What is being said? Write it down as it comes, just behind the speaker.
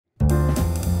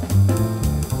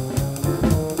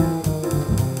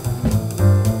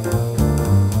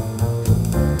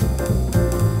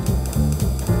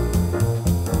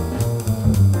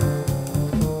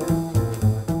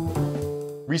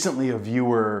Recently, a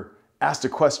viewer asked a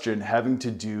question having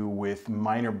to do with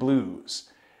minor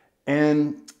blues.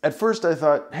 And at first I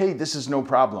thought, hey, this is no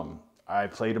problem. I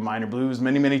played a minor blues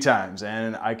many times,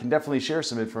 and I can definitely share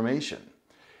some information.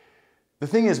 The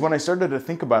thing is, when I started to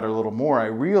think about it a little more, I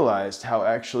realized how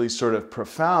actually sort of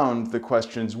profound the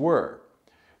questions were.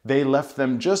 They left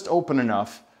them just open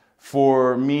enough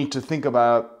for me to think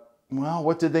about, well,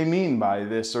 what did they mean by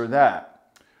this or that?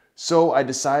 So I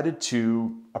decided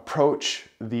to approach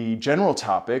the general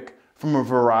topic from a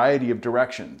variety of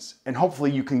directions, and hopefully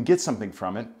you can get something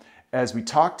from it as we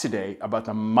talk today about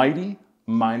the mighty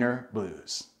minor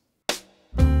blues.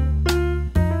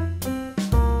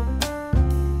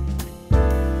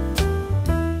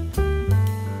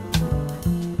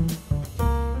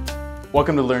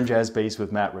 Welcome to Learn Jazz Bass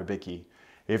with Matt Rybicki.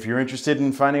 If you're interested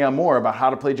in finding out more about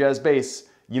how to play jazz bass,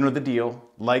 you know the deal.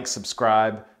 Like,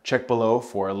 subscribe, check below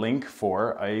for a link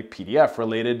for a PDF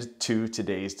related to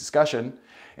today's discussion,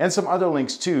 and some other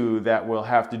links too that will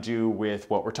have to do with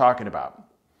what we're talking about.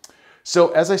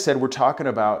 So as I said, we're talking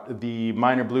about the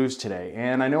minor blues today,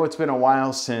 and I know it's been a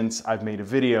while since I've made a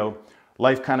video.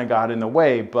 Life kind of got in the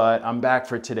way, but I'm back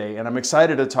for today, and I'm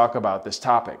excited to talk about this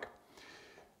topic.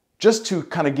 Just to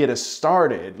kind of get us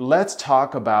started, let's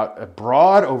talk about a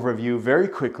broad overview very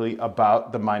quickly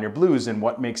about the minor blues and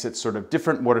what makes it sort of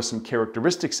different. What are some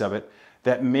characteristics of it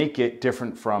that make it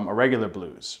different from a regular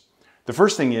blues? The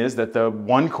first thing is that the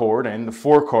 1 chord and the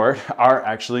 4 chord are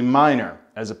actually minor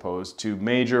as opposed to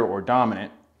major or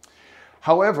dominant.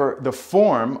 However, the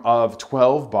form of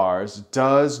 12 bars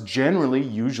does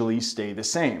usually stay the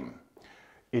same.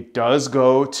 It does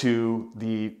go to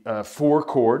the 4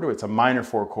 chord, it's a minor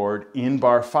 4 chord in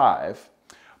bar 5,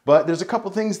 but there's a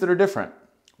couple things that are different.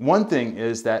 One thing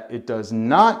is that it does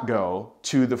not go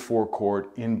to the 4 chord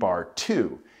in bar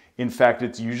 2. In fact,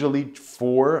 it's usually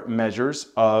 4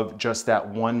 measures of just that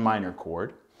 1 minor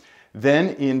chord. Then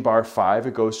in bar 5,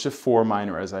 it goes to 4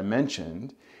 minor, as I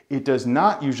mentioned. It does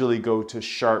not usually go to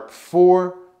sharp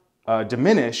 4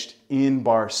 diminished in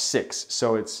bar 6.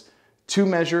 So it's 2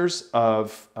 measures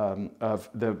of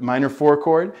the minor 4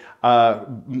 chord,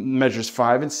 measures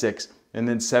 5 and 6, and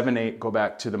then 7, 8 go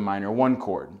back to the minor 1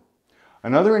 chord.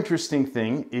 Another interesting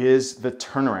thing is the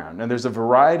turnaround. And there's a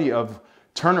variety of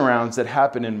turnarounds that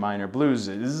happen in minor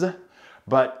blueses,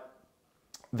 but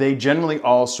they generally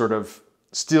all sort of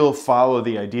still follow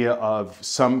the idea of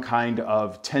some kind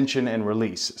of tension and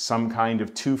release, some kind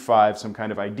of 2-5, some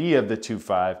kind of idea of the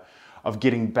 2-5, of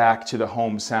getting back to the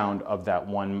home sound of that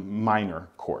 1 minor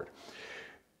chord.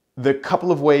 The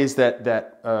couple of ways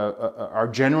that are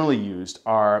generally used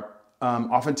are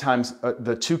oftentimes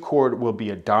the 2 chord will be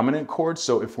a dominant chord.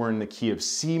 So if we're in the key of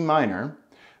C minor,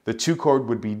 the 2 chord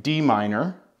would be D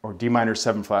minor, or D minor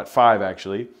 7 flat 5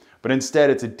 actually, but instead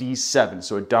it's a D7,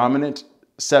 so a dominant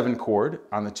 7 chord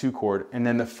on the 2 chord, and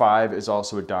then the 5 is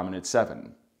also a dominant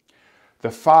 7.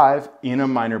 The 5 in a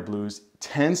minor blues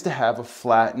tends to have a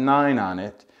flat 9 on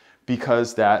it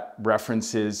because that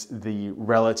references the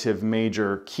relative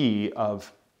major key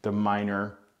of the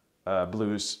minor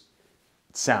blues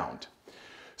sound.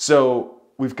 So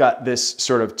we've got this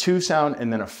sort of 2 sound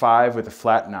and then a 5 with a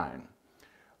flat 9.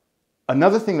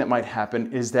 Another thing that might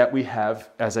happen is that we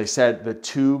have, as I said, the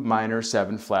 2 minor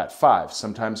 7 flat 5,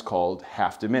 sometimes called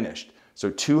half diminished. So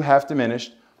 2 half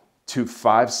diminished to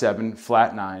 5 7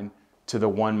 flat 9 to the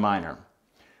 1 minor.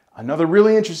 Another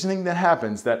really interesting thing that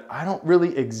happens that I don't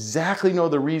really exactly know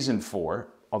the reason for,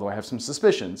 although I have some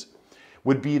suspicions,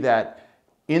 would be that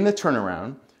in the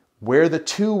turnaround, where the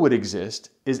 2 would exist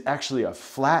is actually a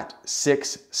flat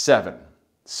 6 7.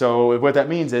 So what that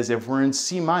means is if we're in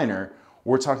C minor,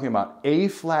 we're talking about A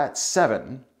flat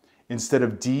 7 instead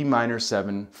of D minor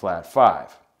 7 flat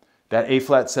 5. That A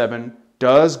flat 7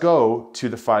 does go to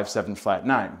the 5 7 flat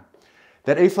 9.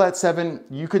 That A flat 7,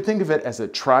 you could think of it as a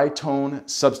tritone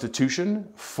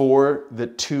substitution for the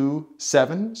 2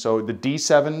 7. So the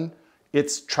D7,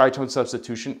 its tritone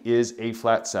substitution is A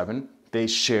flat 7. They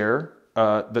share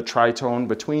the tritone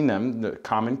between them, the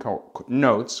common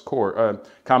notes.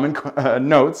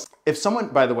 If someone,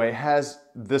 by the way, has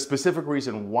the specific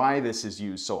reason why this is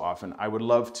used so often, I would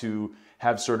love to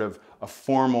have sort of a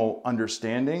formal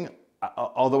understanding,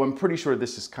 although I'm pretty sure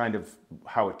this is kind of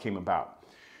how it came about.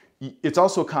 It's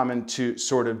also common to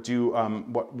sort of do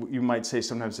what you might say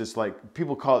sometimes is like,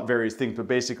 people call it various things, but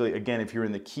basically, again, if you're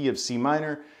in the key of C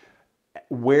minor,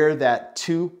 where that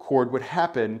 2 chord would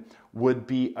happen would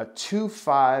be a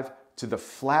 2-5 to the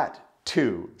flat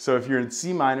 2. So if you're in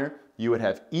C minor, you would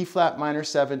have E flat minor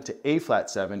 7 to A flat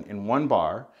 7 in 1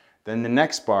 bar. Then the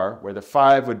next bar, where the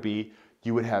 5 would be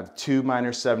you would have 2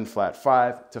 minor 7 flat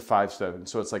 5 to 5 7.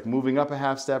 So it's like moving up a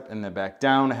half step and then back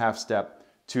down a half step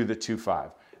to the 2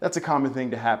 5. That's a common thing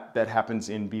that happens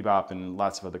in bebop and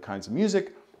lots of other kinds of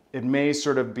music. It may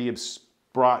sort of be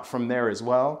brought from there as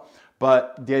well,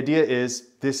 but the idea is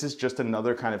this is just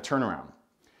another kind of turnaround.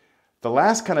 The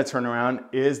last kind of turnaround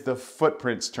is the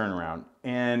footprints turnaround.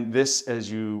 And this,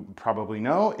 as you probably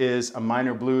know, is a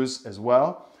minor blues as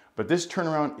well. But this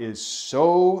turnaround is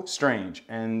so strange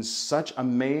and such a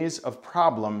maze of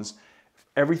problems.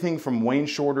 Everything from Wayne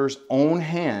Shorter's own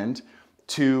hand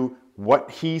to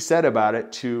what he said about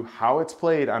it to how it's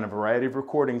played on a variety of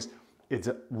recordings. It's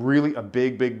really a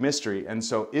big, big mystery. And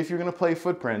so if you're gonna play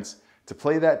footprints, to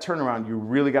play that turnaround, you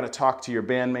really gotta talk to your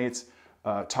bandmates,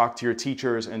 talk to your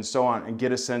teachers and so on, and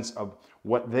get a sense of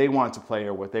what they want to play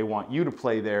or what they want you to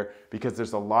play there, because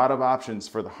there's a lot of options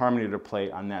for the harmony to play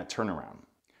on that turnaround.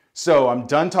 So I'm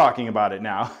done talking about it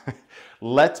now.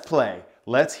 Let's play.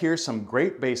 Let's hear some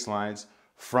great bass lines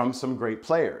from some great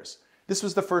players. This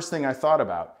was the first thing I thought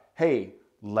about. Hey,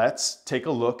 let's take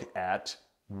a look at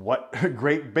what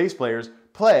great bass players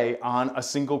play on a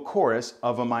single chorus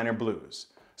of a minor blues.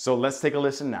 So let's take a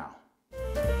listen now.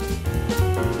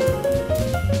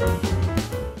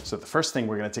 So the first thing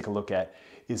we're going to take a look at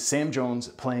is Sam Jones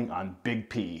playing on Big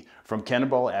P from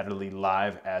Cannonball Adderley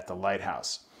live at the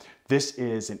Lighthouse. This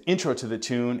is an intro to the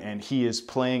tune, and he is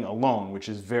playing alone, which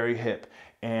is very hip.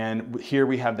 And here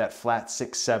we have that flat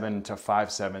 6-7 to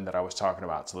 5-7 that I was talking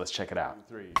about. So let's check it out.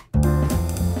 3.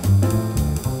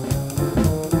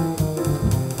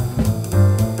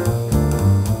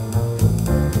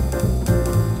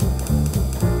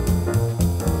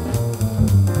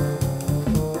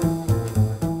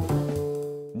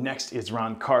 Next is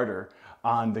Ron Carter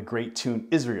on the great tune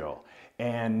Israel.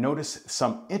 And notice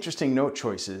some interesting note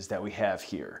choices that we have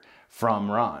here from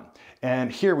Ron.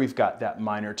 And here we've got that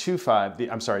minor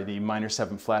 2-5, the minor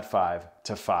 7 flat 5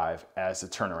 to 5 as a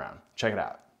turnaround. Check it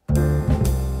out.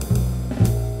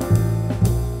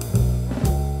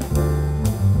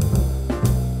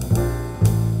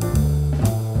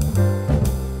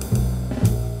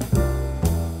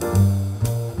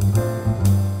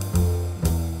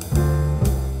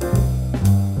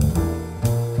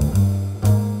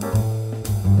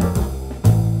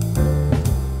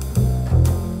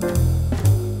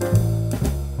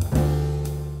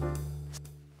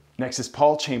 Next is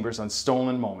Paul Chambers on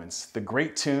Stolen Moments, the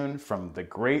great tune from the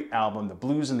great album, The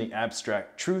Blues and the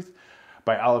Abstract Truth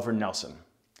by Oliver Nelson.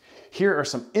 Here are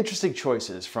some interesting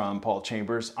choices from Paul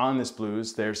Chambers on this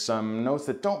blues. There's some notes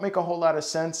that don't make a whole lot of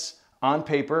sense on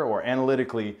paper or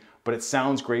analytically, but it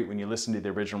sounds great when you listen to the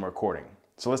original recording.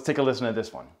 So let's take a listen to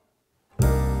this one.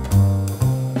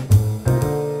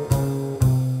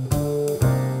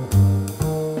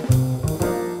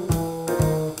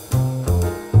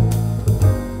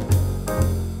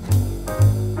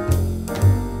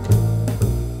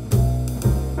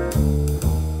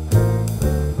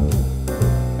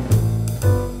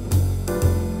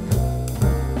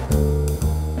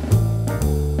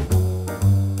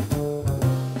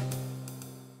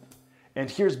 And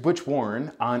here's Butch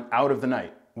Warren on Out of the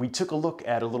Night. We took a look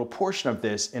at a little portion of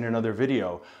this in another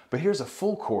video, but here's a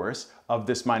full chorus of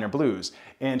this minor blues.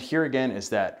 And here again is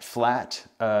that flat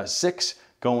 6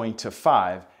 going to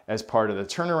 5 as part of the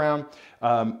turnaround.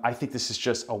 I think this is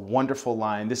just a wonderful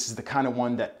line. This is the kind of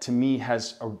one that to me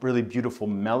has a really beautiful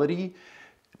melody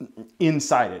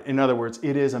inside it. In other words,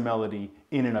 it is a melody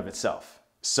in and of itself.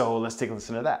 So let's take a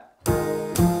listen to that.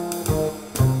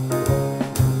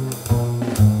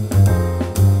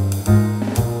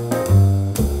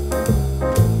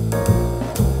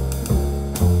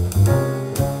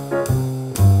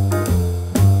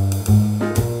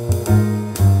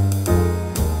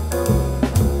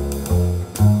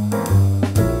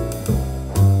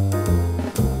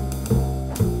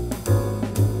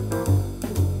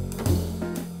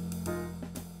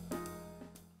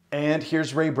 And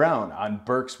here's Ray Brown on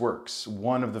Burke's Works,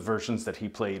 one of the versions that he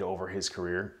played over his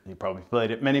career. He probably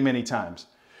played it many, many times.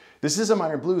 This is a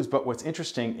minor blues, but what's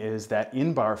interesting is that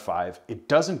in bar 5, it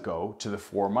doesn't go to the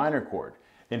 4 minor chord.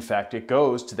 In fact, it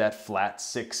goes to that flat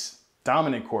 6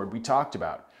 dominant chord we talked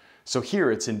about. So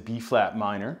here it's in B flat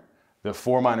minor. The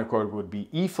 4 minor chord would be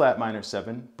E flat minor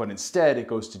 7, but instead it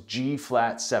goes to G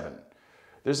flat 7.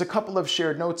 There's a couple of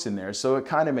shared notes in there, so it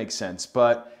kind of makes sense,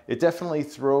 but it definitely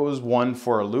throws one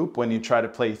for a loop when you try to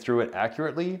play through it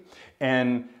accurately.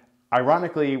 And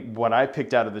ironically, what I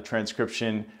picked out of the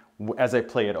transcription as I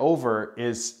play it over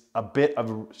is a bit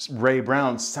of Ray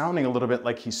Brown sounding a little bit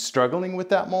like he's struggling with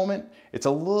that moment. It's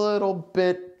a little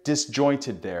bit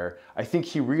disjointed there. I think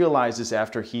he realizes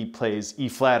after he plays E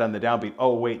flat on the downbeat,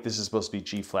 oh wait, this is supposed to be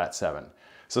G flat 7.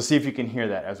 So see if you can hear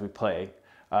that as we play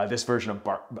this version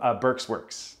of Burke's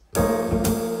Works.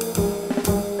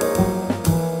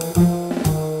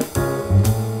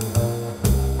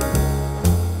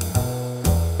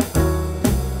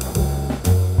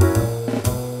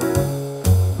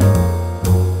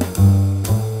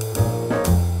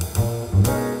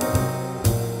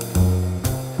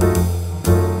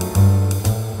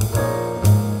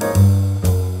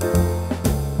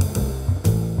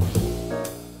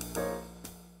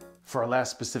 For our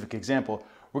last specific example,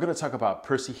 we're going to talk about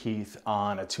Percy Heath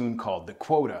on a tune called The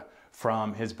Quota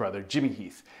from his brother Jimmy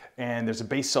Heath. And there's a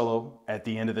bass solo at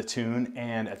the end of the tune,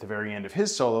 and at the very end of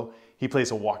his solo, he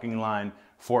plays a walking line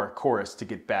for a chorus to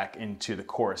get back into the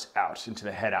chorus out, into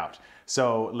the head out.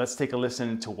 So let's take a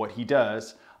listen to what he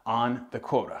does on The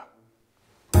Quota.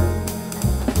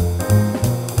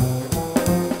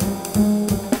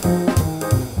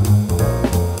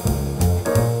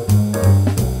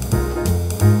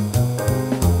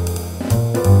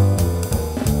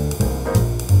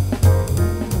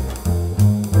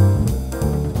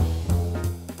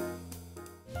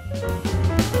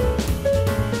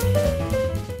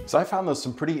 So I found those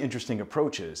some pretty interesting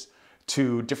approaches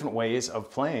to different ways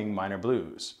of playing minor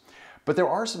blues. But there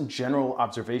are some general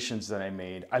observations that I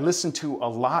made. I listened to a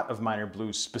lot of minor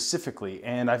blues specifically,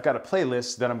 and I've got a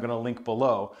playlist that I'm going to link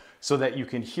below so that you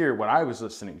can hear what I was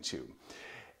listening to.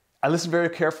 I listened very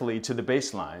carefully to the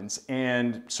bass lines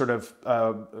and sort of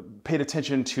paid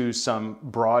attention to some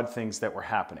broad things that were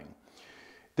happening.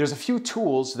 There's a few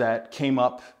tools that came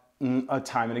up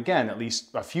time and again, at least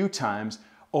a few times,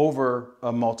 over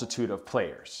a multitude of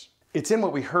players. It's in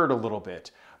what we heard a little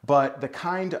bit, but the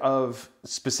kind of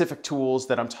specific tools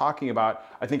that I'm talking about,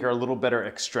 I think are a little better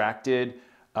extracted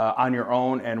on your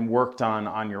own and worked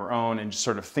on your own, and just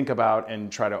sort of think about and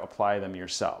try to apply them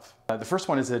yourself. The first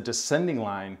one is a descending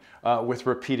line with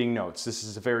repeating notes. This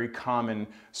is a very common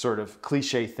sort of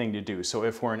cliche thing to do. So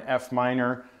if we're in F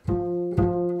minor,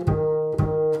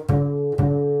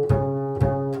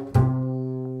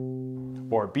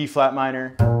 or B flat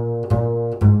minor,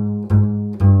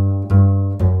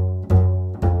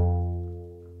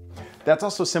 that's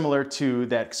also similar to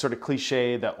that sort of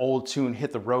cliche, the old tune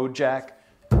Hit the Road Jack.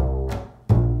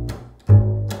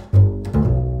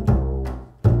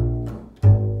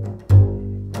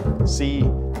 C,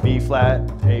 B flat,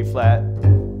 A flat,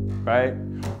 right?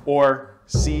 Or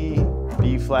C,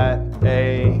 B flat,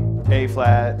 A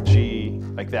flat, G,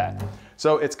 like that.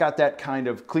 So it's got that kind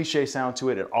of cliche sound to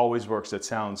it. It always works. It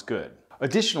sounds good.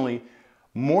 Additionally,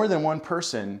 more than one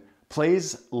person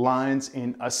plays lines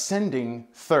in ascending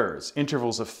thirds,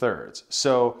 intervals of thirds.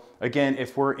 So again,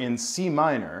 if we're in C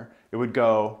minor, it would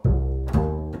go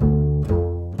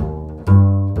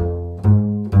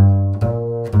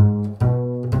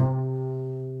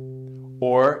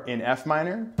or in F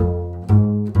minor,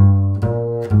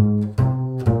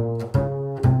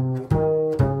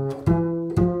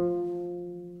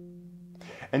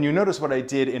 and you notice what I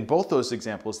did in both those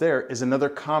examples there is another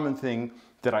common thing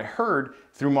that I heard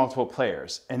through multiple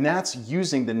players, and that's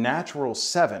using the natural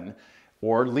 7,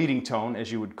 or leading tone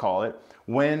as you would call it,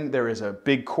 when there is a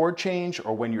big chord change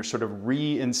or when you're sort of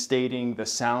reinstating the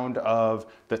sound of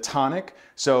the tonic.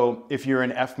 So if you're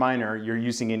in F minor, you're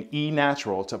using an E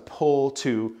natural to pull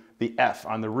to the F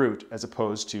on the root as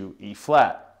opposed to E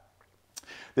flat.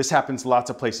 This happens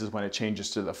lots of places when it changes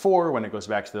to the 4, when it goes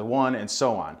back to the 1, and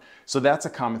so on. So that's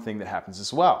a common thing that happens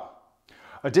as well.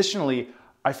 Additionally,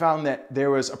 I found that there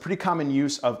was a pretty common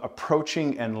use of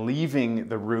approaching and leaving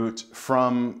the root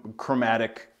from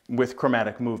chromatic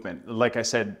movement. Like I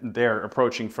said, they're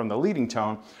approaching from the leading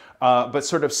tone, but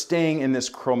sort of staying in this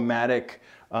chromatic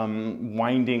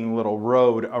winding little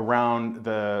road around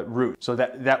the root. So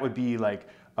that would be like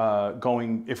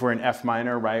going, if we're in F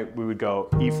minor, right, we would go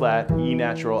E flat, E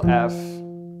natural, F,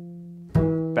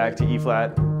 back to E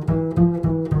flat,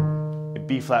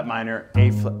 B flat minor,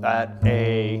 A flat,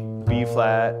 A, B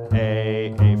flat,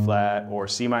 A flat, or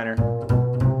C minor,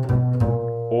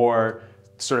 or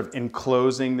sort of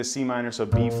enclosing the C minor, so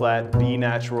B flat, B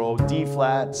natural, D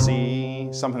flat, C,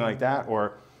 something like that,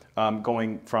 or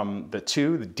going from the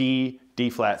 2, the D, D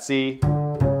flat, C,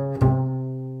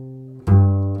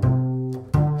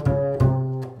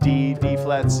 D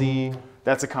flat, C.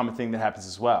 That's a common thing that happens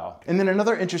as well. And then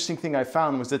another interesting thing I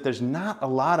found was that there's not a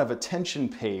lot of attention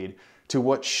paid to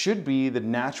what should be the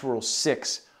natural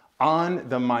 6 on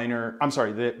the minor, I'm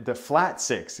sorry, the flat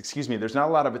 6, excuse me. There's not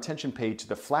a lot of attention paid to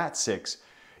the flat 6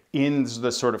 in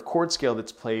the sort of chord scale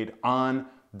that's played on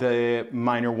the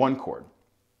minor 1 chord.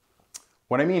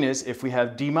 What I mean is, if we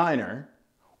have D minor,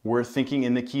 we're thinking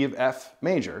in the key of F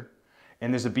major,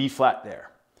 and there's a B flat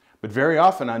there. But very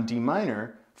often on D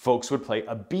minor, folks would play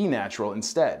a B natural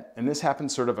instead. And this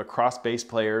happens sort of across bass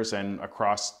players and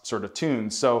across sort of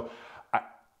tunes. So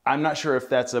I'm not sure if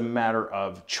that's a matter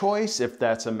of choice, if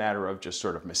that's a matter of just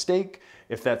sort of mistake,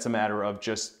 if that's a matter of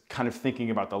just kind of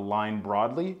thinking about the line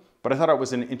broadly, but I thought it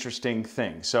was an interesting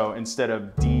thing. So instead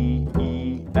of D,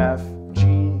 E, F, G,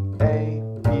 A,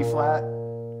 B flat,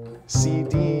 C,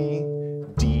 D,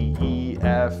 D, E,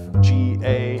 F, G,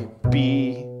 A,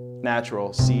 B,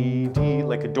 natural, C, D,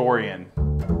 like a Dorian.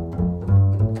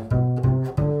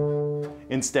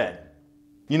 Instead.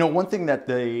 You know, one thing that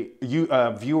the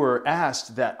viewer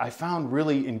asked that I found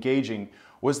really engaging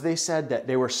was they said that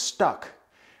they were stuck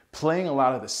playing a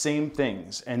lot of the same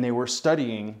things, and they were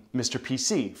studying Mr.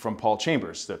 PC from Paul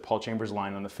Chambers, the Paul Chambers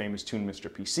line on the famous tune Mr.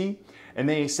 PC, and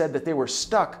they said that they were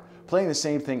stuck playing the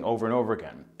same thing over and over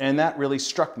again. And that really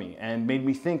struck me and made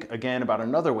me think again about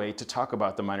another way to talk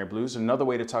about the minor blues, another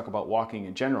way to talk about walking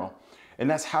in general, and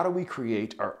that's how do we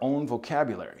create our own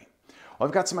vocabulary? Well,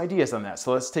 I've got some ideas on that,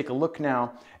 so let's take a look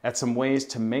now at some ways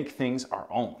to make things our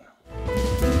own.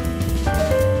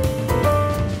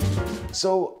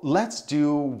 So let's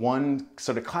do one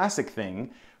sort of classic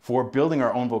thing for building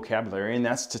our own vocabulary, and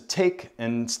that's to take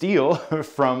and steal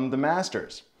from the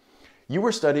masters. You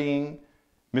were studying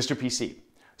Mr. PC.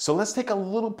 So let's take a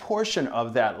little portion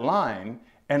of that line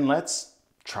and let's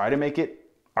try to make it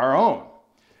our own.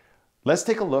 Let's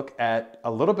take a look at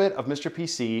a little bit of Mr.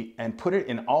 PC and put it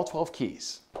in all 12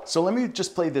 keys. So let me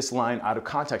just play this line out of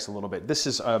context a little bit. This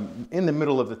is in the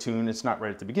middle of the tune. It's not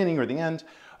right at the beginning or the end,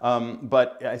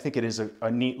 but I think it is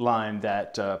a neat line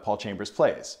that Paul Chambers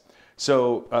plays.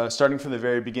 So starting from the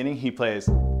very beginning, he plays.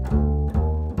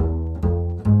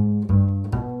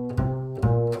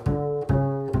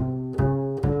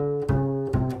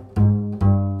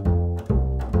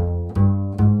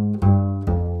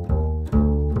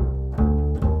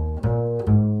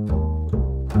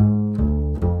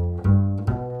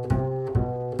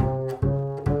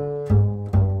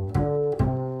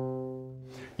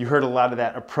 You heard a lot of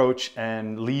that approach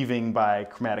and leaving by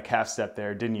chromatic half step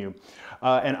there, didn't you?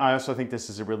 And I also think this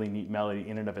is a really neat melody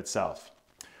in and of itself.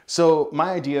 So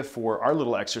my idea for our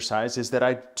little exercise is that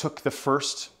I took the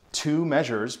first 2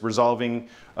 measures, resolving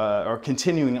or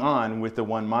continuing on with the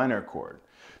 1 minor chord.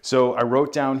 So I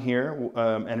wrote down here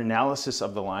an analysis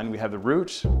of the line. We have the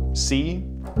root, C,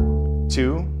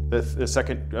 2, the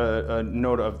second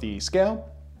note of the scale,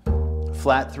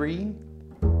 flat 3,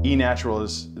 E natural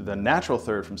is the natural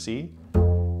third from C.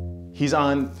 He's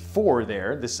on 4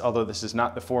 there, although this is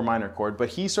not the 4 minor chord, but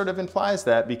he sort of implies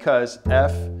that because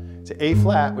F to A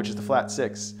flat, which is the flat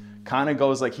 6, kind of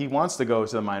goes like he wants to go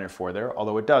to the minor 4 there,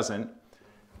 although it doesn't.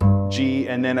 G,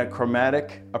 and then a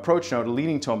chromatic approach note, a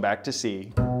leading tone back to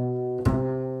C.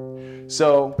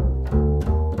 So,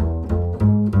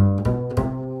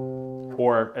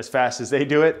 or as fast as they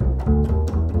do it,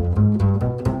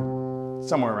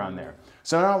 somewhere around there.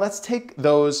 So now let's take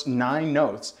those 9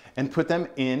 notes and put them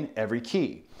in every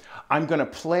key. I'm going to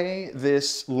play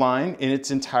this line in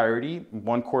its entirety,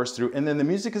 1 chorus through, and then the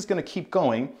music is going to keep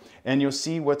going, and you'll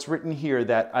see what's written here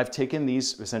that I've taken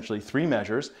these essentially 3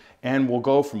 measures, and we'll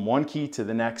go from 1 key to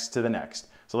the next to the next.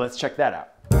 So let's check that out.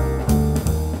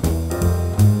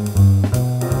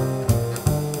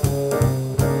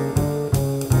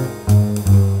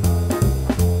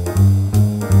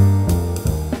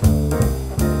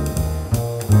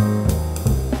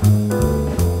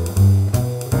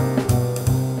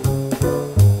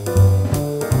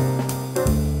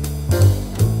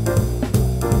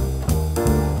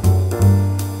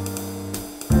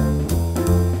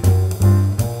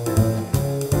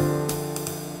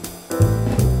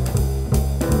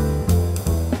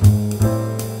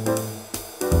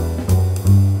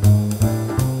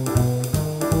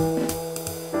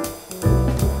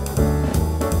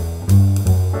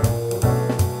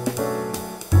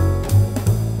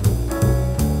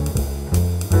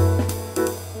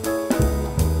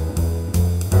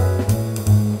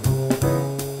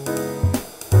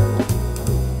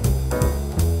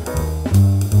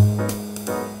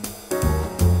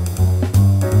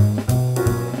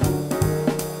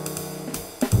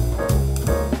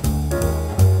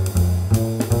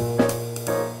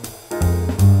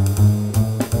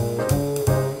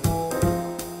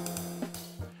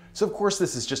 So of course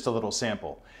this is just a little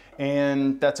sample,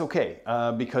 and that's okay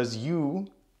because you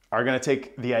are going to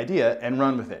take the idea and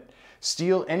run with it.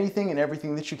 Steal anything and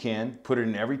everything that you can, put it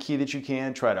in every key that you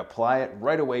can, try to apply it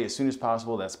right away as soon as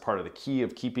possible. That's part of the key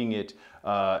of keeping it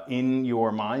in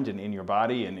your mind and in your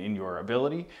body and in your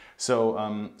ability.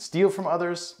 So steal from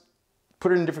others,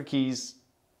 put it in different keys,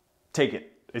 take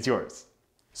it, it's yours.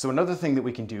 So another thing that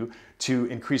we can do to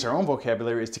increase our own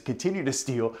vocabulary is to continue to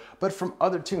steal, but from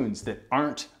other tunes that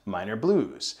aren't minor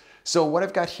blues. So what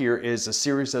I've got here is a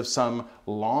series of some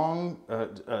long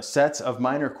sets of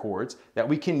minor chords that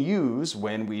we can use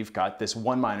when we've got this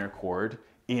one minor chord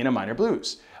in a minor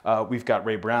blues. We've got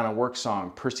Ray Brown, A Work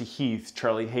Song, Percy Heath,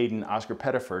 Charlie Haydn, Oscar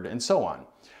Pettiford, and so on.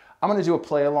 I'm going to do a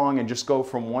play along and just go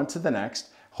from one to the next.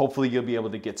 Hopefully you'll be able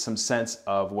to get some sense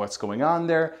of what's going on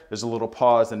there. There's a little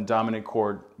pause and dominant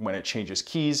chord when it changes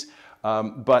keys.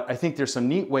 But I think there's some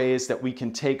neat ways that we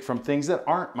can take from things that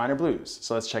aren't minor blues.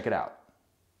 So let's check it out.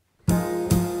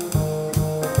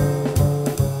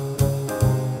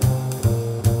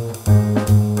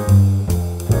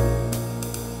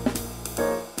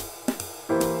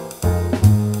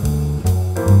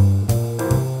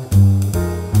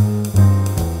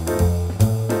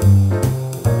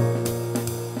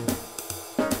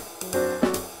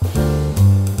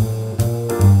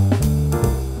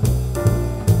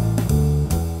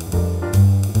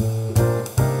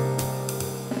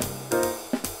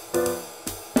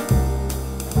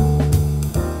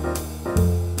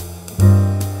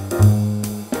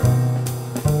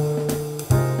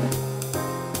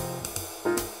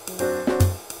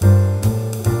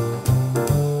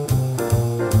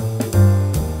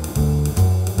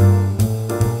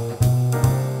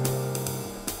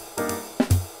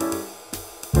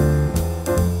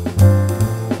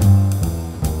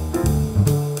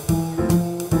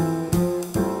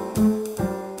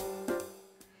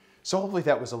 So hopefully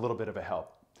that was a little bit of a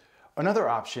help. Another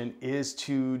option is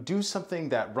to do something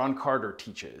that Ron Carter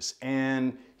teaches,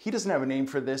 and he doesn't have a name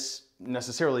for this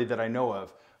necessarily that I know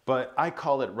of, but I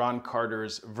call it Ron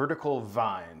Carter's vertical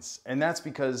vines, and that's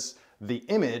because the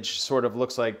image sort of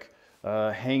looks like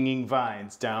hanging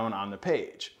vines down on the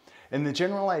page. And the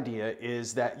general idea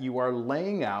is that you are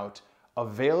laying out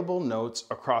available notes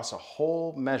across a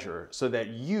whole measure so that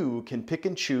you can pick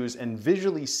and choose and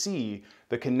visually see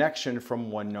the connection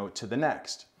from one note to the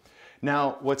next.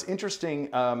 Now, what's interesting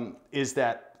is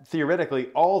that theoretically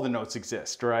all the notes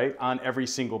exist, right, on every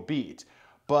single beat.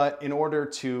 But in order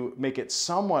to make it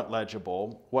somewhat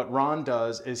legible, what Ron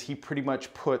does is he pretty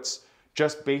much puts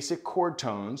just basic chord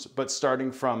tones, but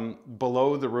starting from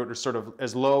below the root, or sort of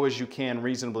as low as you can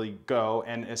reasonably go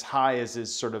and as high as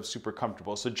is sort of super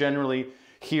comfortable. So generally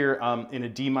here in a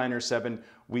D minor 7,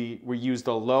 we use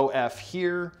the low F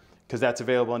here because that's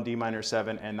available in D minor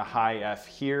 7, and the high F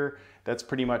here. That's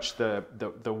pretty much the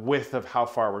width of how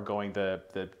far we're going, the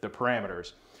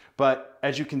parameters. But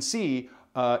as you can see,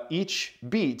 each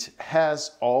beat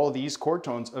has all these chord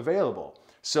tones available.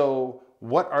 So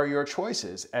what are your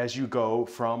choices as you go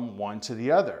from one to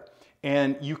the other?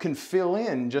 And you can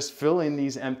just fill in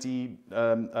these empty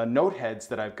note heads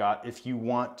that I've got if you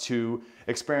want to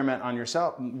experiment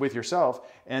with yourself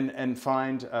and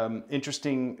find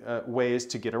interesting ways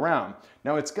to get around.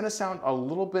 Now it's going to sound a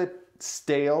little bit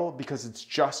stale because it's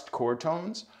just chord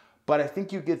tones, but I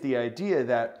think you get the idea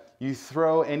that you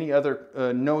throw any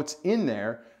other notes in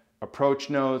there, approach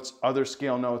notes, other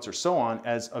scale notes, or so on,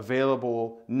 as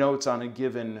available notes on a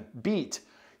given beat,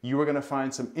 you are going to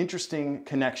find some interesting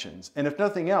connections. And if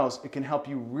nothing else, it can help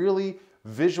you really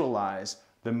visualize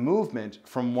the movement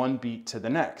from one beat to the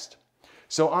next.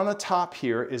 So on the top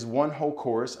here is one whole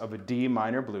chorus of a D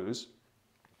minor blues,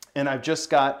 and I've just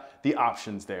got the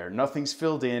options there. Nothing's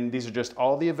filled in. These are just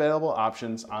all the available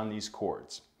options on these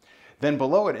chords. Then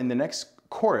below it in the next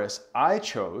chorus, I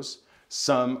chose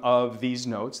some of these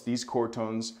notes, these chord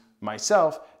tones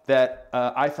myself, that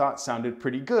I thought sounded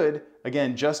pretty good,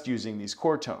 again, just using these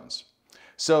chord tones.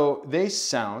 So they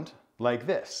sound like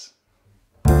this.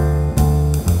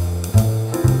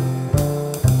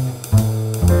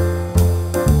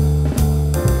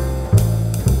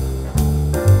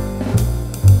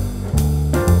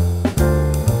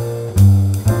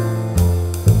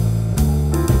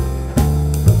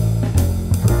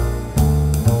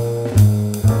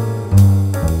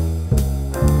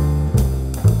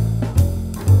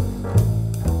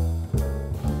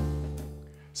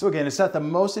 So again, it's not the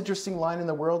most interesting line in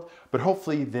the world, but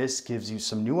hopefully this gives you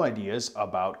some new ideas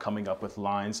about coming up with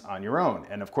lines on your own.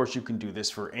 And of course, you can do this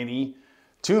for any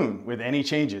tune with any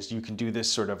changes. You can do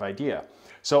this sort of idea.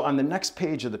 So on the next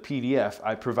page of the PDF,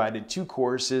 I provided 2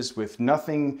 choruses with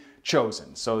nothing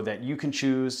chosen so that you can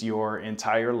choose your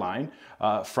entire line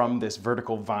from this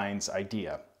vertical vines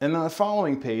idea. And on the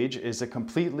following page is a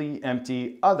completely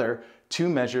empty other 2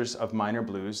 measures of minor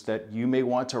blues that you may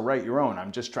want to write your own.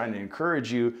 I'm just trying to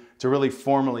encourage you to really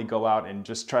formally go out and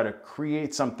just try to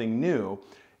create something new.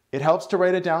 It helps to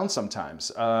write it down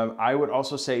sometimes. I would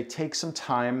also say take some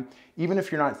time, even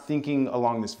if you're not thinking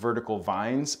along this vertical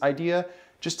vines idea,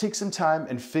 just take some time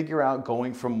and figure out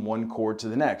going from one chord to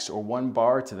the next or one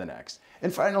bar to the next.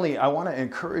 And finally, I want to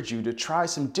encourage you to try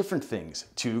some different things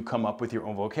to come up with your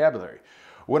own vocabulary.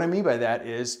 What I mean by that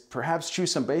is perhaps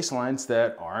choose some bass lines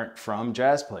that aren't from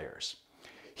jazz players.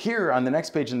 Here on the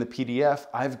next page in the PDF,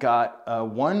 I've got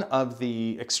one of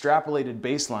the extrapolated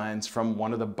bass lines from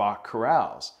one of the Bach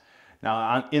chorales.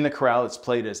 Now in the chorale it's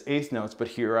played as 8th notes, but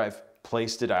here I've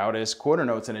placed it out as quarter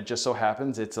notes, and it just so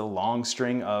happens it's a long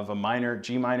string of a minor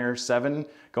G minor 7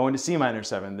 going to C minor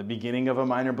 7, the beginning of a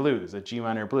minor blues, a G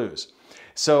minor blues.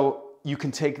 So you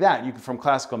can take that, you can, from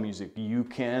classical music, you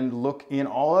can look in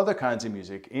all other kinds of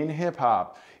music, in hip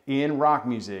hop, in rock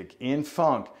music, in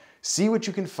funk, see what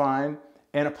you can find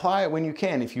and apply it when you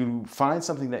can. If you find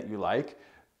something that you like,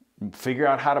 figure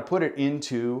out how to put it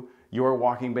into your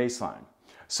walking bass line.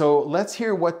 So let's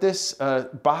hear what this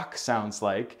Bach sounds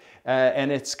like.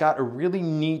 And it's got a really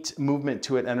neat movement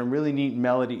to it and a really neat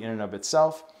melody in and of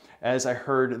itself. As I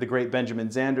heard the great Benjamin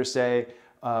Zander say,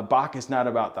 Bach is not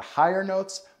about the higher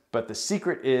notes, but the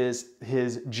secret is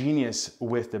his genius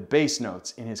with the bass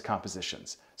notes in his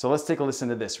compositions. So let's take a listen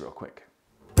to this real quick.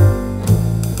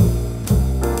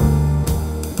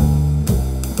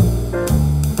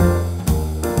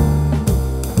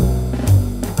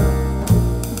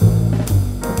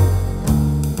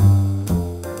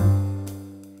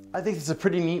 I think it's a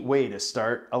pretty neat way to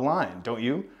start a line, don't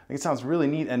you? I think it sounds really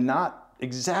neat and not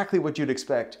exactly what you'd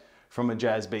expect from a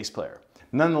jazz bass player.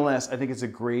 Nonetheless, I think it's a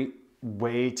great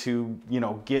way to,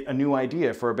 get a new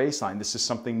idea for a bass line. This is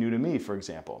something new to me, for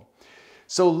example.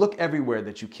 So look everywhere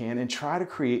that you can and try to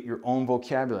create your own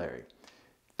vocabulary.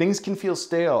 Things can feel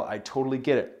stale. I totally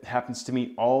get it. It happens to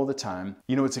me all the time.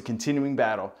 It's a continuing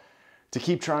battle to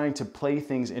keep trying to play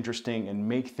things interesting and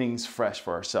make things fresh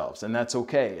for ourselves. And that's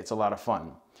okay. It's a lot of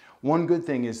fun. One good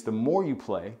thing is the more you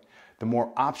play, the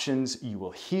more options you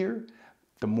will hear,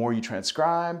 the more you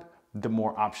transcribe, the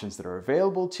more options that are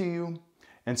available to you.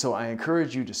 And so I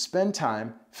encourage you to spend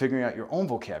time figuring out your own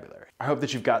vocabulary. I hope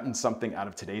that you've gotten something out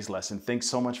of today's lesson. Thanks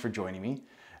so much for joining me.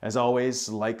 As always,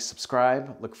 like,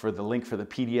 subscribe, look for the link for the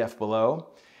PDF below.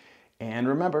 And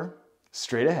remember,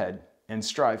 straight ahead and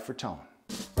strive for tone.